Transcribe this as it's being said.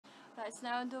It's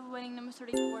now the winning number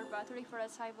 34, battery for a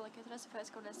cyber like it has a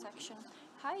first code section.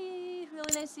 Hi,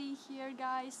 really nice to see you here,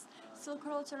 guys. Still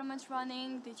coral tournament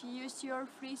running. Did you use your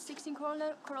free 16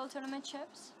 coral tournament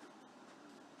chips?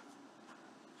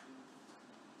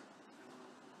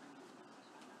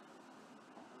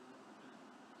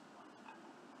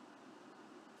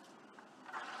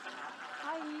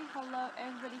 Hi, hello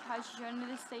everybody has joined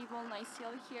the stable. Nice to see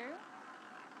you here.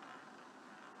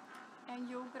 And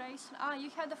you, Grace? Ah, you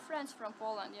had the friends from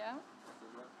Poland, yeah?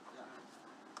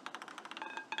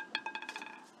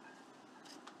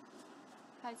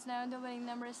 It's now the winning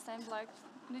number is 10 black.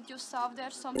 Did you saw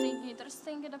there something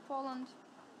interesting in Poland?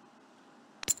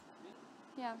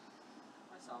 Yeah.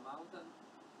 I saw a mountain.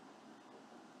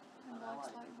 And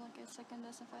like a second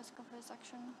SFS cover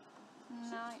section.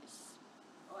 Nice.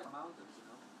 I like mountains, you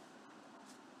know.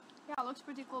 Yeah, it looks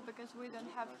pretty cool because we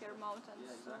don't have here mountains.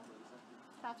 Yeah, exactly.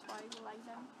 That's why we like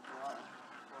them.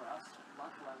 For us,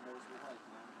 Laplanders, we like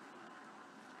mountains.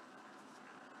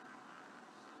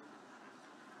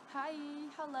 Hi,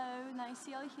 hello, nice to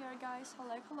see you here, guys.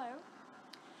 Hello, hello.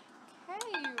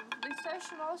 Okay, this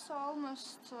session also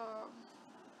almost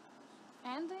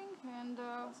ending, and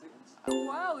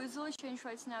wow, it's really changed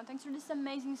right now. Thanks for this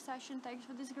amazing session. Thanks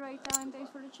for this great time. Thanks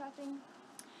for the chatting,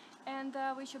 and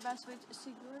wish you best with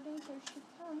Sigourney. Here she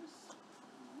comes.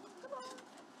 Come on.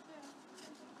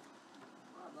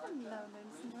 Hello,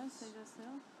 ladies and gentlemen. Say just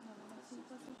now.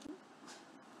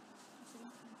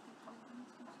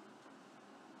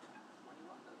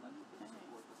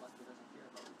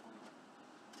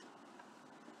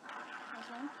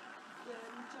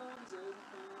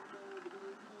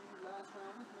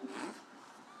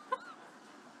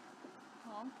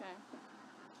 Okay.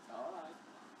 Alright.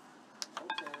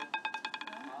 Okay.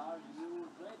 Are you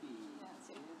ready? Yes.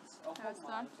 It's, oh Let's my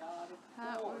start. god,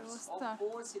 We will of start.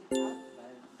 course it happens.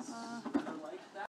 Like